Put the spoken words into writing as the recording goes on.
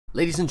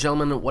Ladies and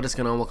gentlemen, what is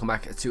going on? Welcome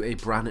back to a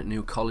brand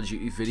new Call of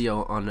Duty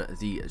video on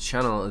the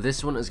channel.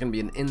 This one is going to be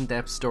an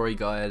in-depth story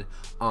guide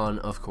on,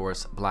 of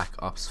course, Black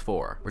Ops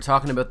 4. We're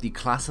talking about the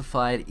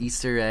classified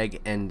Easter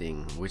egg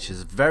ending, which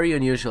is very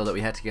unusual that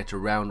we had to get to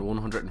round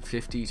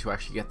 150 to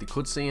actually get the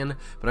cutscene,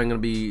 but I'm going to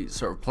be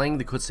sort of playing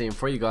the cutscene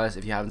for you guys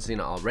if you haven't seen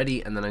it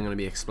already, and then I'm going to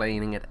be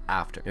explaining it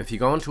after. If you're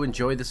going to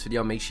enjoy this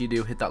video, make sure you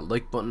do hit that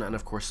like button and,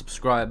 of course,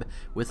 subscribe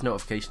with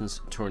notifications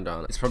turned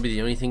on. It's probably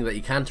the only thing that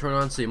you can turn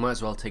on, so you might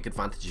as well take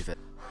advantage of it.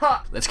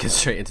 Ha! Let's get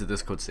straight into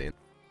this cutscene.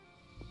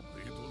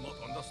 They do not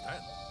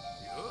understand.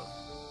 The Earth,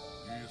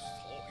 you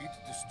saw it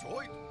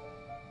destroyed,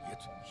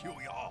 yet here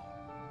we are.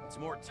 It's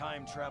more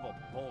time travel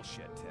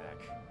bullshit, Tech.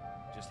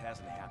 Just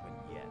hasn't happened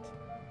yet.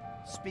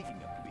 Speaking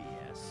of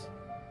BS.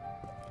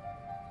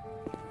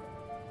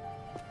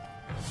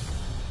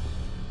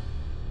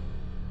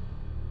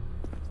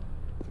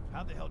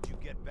 How the hell did you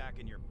get back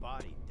in your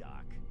body,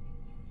 Doc?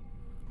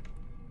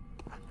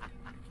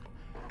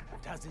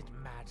 Does it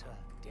matter,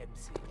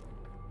 Dempsey?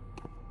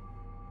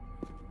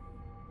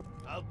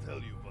 I'll tell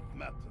you what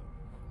matters.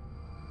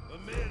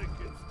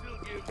 Americans still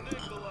give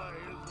Nikolai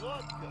his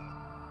vodka.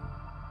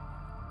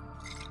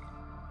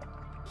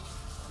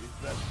 Is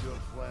that your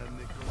plan,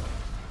 Nikolai?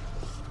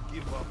 To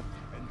give up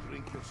and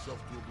drink yourself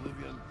to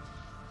oblivion?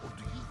 Or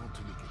do you want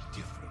to make a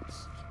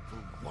difference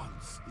for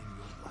once in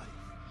your life?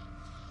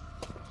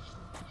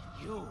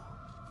 You?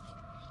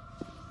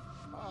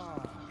 Oh,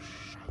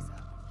 Scheiße.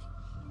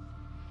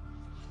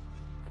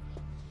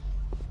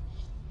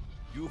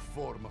 You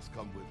four must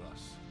come with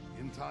us.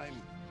 In time,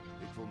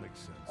 it will make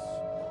sense.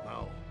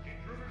 Now,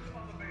 intruders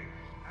on the base.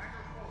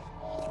 Hangar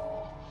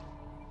full.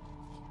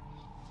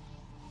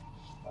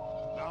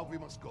 Now we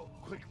must go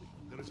quickly.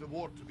 There is a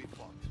war to be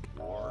fought.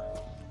 War?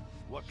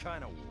 What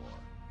kind of war?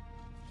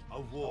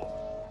 A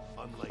war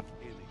unlike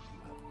any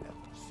you have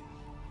ever seen.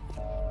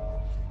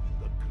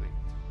 The Great.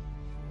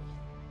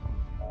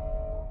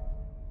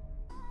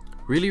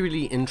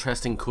 Really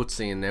interesting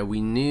cutscene. Now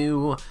we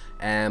knew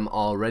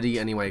already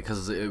anyway,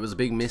 because it was a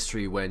big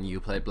mystery when you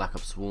played Black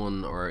Ops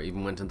 1 or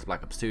even went into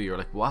Black Ops 2. You're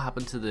like, what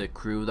happened to the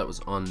crew that was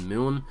on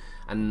Moon?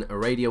 And a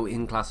radio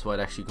in Classified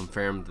actually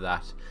confirmed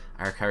that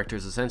our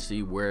characters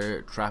essentially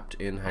were trapped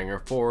in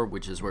Hangar 4,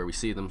 which is where we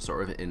see them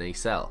sort of in a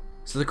cell.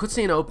 So the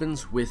cutscene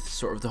opens with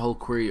sort of the whole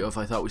query of,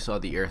 I thought we saw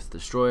the Earth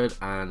destroyed,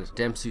 and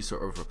Dempsey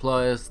sort of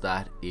replies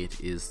that it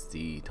is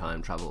the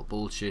time travel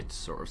bullshit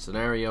sort of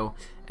scenario.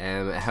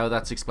 How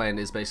that's explained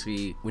is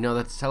basically, we know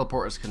that the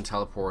teleporters can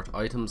teleport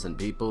items and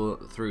people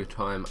through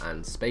time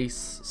and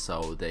space,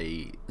 so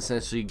they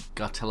essentially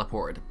got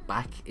teleported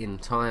back in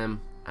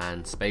time,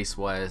 and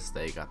space-wise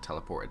they got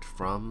teleported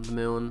from the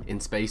moon,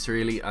 in space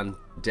really, and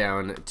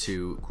down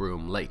to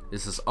Groom Lake.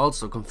 This is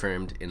also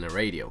confirmed in a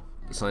radio.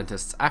 The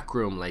scientists at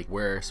Groom Lake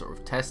were sort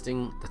of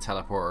testing the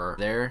teleporter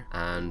there,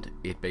 and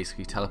it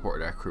basically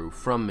teleported our crew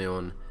from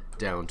Moon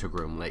down to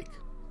Groom Lake.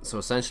 So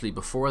essentially,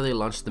 before they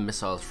launched the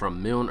missiles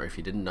from Moon, or if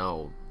you didn't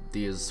know,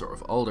 these sort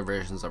of older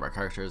versions of our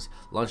characters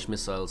launched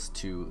missiles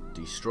to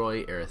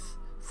destroy Earth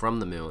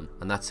from the moon,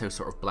 and that's how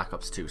sort of Black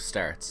Ops 2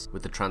 starts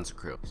with the transit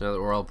crew. So now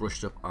that we're all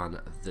brushed up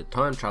on the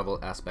time travel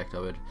aspect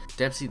of it,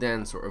 Dempsey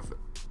then sort of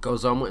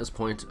goes on with his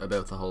point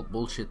about the whole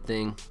bullshit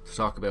thing to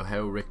talk about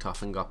how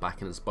Richtofen got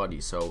back in his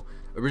body. So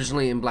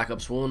originally in Black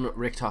Ops 1,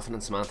 Richtofen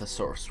and Samantha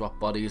sort of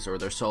swapped bodies, or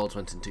their souls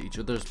went into each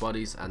other's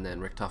bodies, and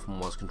then Richtofen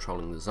was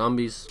controlling the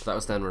zombies. That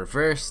was then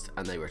reversed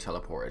and they were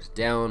teleported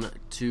down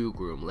to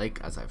Groom Lake,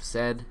 as I've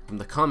said. From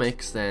the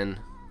comics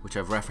then, which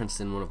I've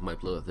referenced in one of my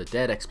Blood of the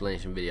Dead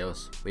explanation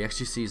videos, we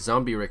actually see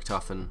zombie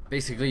Richtofen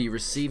basically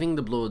receiving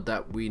the blood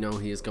that we know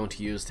he is going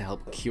to use to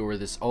help cure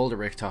this older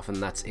Richtofen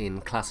that's in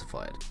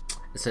Classified.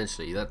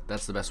 Essentially,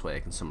 that's the best way I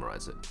can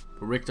summarize it.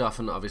 But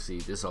Richtofen, obviously,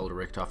 this older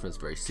Richtofen is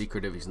very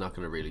secretive. He's not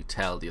going to really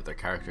tell the other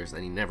characters,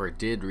 and he never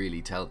did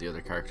really tell the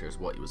other characters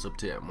what he was up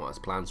to and what his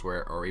plans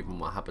were, or even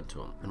what happened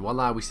to him. And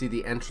voila, we see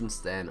the entrance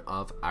then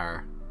of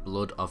our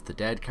Blood of the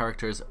Dead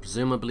characters,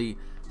 presumably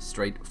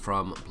straight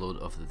from Blood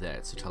of the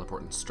Dead, so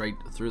teleporting straight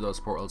through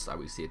those portals that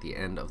we see at the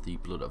end of the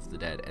Blood of the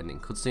Dead ending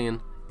cutscene,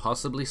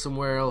 possibly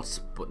somewhere else,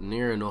 but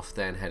near enough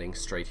then heading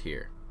straight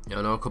here. Now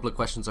I know a couple of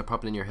questions are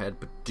popping in your head,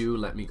 but do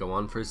let me go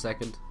on for a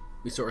second.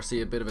 We sort of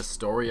see a bit of a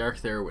story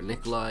arc there with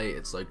Nikolai.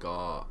 It's like,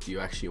 oh, do you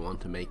actually want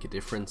to make a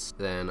difference?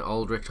 Then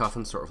old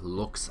Richtofen sort of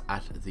looks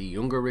at the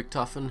younger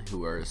Richtofen,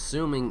 who we're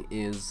assuming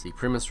is the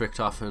Primus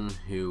Richtofen,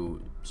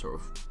 who sort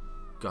of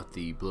got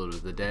the Blood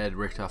of the Dead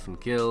Richtofen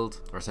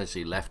killed, or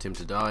essentially left him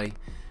to die.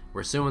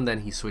 We're assuming then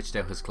he switched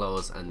out his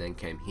clothes and then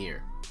came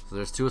here. So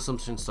there's two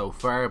assumptions so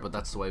far, but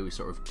that's the way we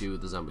sort of do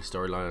the zombie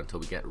storyline until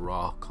we get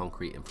raw,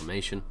 concrete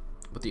information.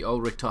 But the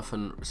old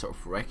Richtofen sort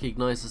of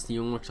recognizes the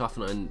young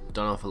Richtofen, and I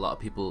don't know if a lot of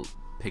people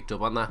picked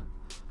up on that.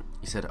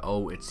 He said,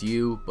 oh, it's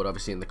you, but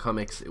obviously in the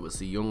comics it was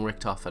the young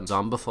Richtofen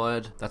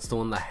zombified. That's the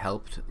one that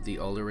helped the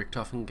older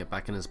Richtofen get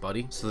back in his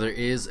body. So there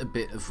is a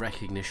bit of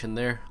recognition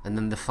there. And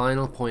then the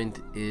final point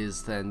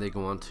is then they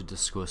go on to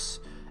discuss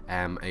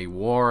a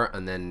war,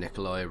 and then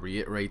Nikolai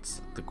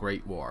reiterates the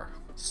Great War.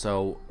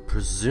 So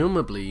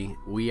presumably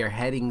we are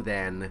heading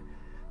then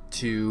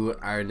to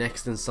our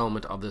next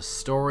installment of the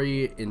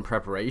story in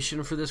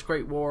preparation for this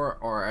Great War,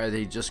 or are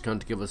they just going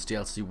to give us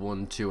DLC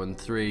 1, 2 and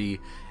 3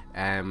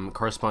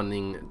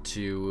 corresponding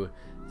to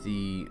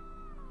the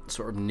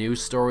sort of new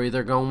story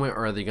they're going with,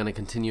 or are they going to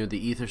continue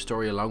the Aether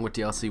story along with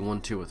DLC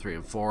 1, 2, 3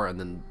 and 4, and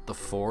then the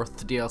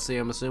fourth DLC,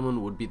 I'm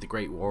assuming, would be the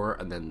Great War,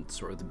 and then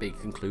sort of the big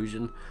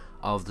conclusion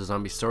of the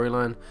zombie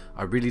storyline?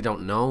 I really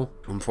don't know.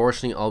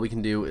 Unfortunately, all we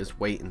can do is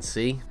wait and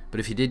see. But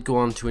if you did go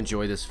on to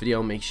enjoy this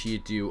video, make sure you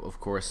do, of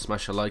course,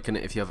 smash a like on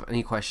it. If you have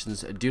any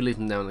questions, do leave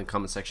them down in the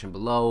comment section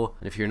below.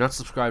 And if you're not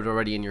subscribed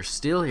already and you're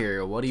still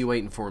here, what are you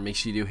waiting for? Make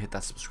sure you do hit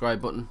that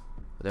subscribe button.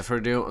 Without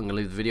further ado, I'm going to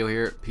leave the video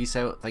here. Peace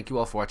out. Thank you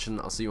all for watching.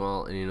 I'll see you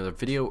all in another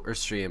video or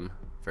stream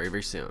very,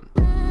 very soon.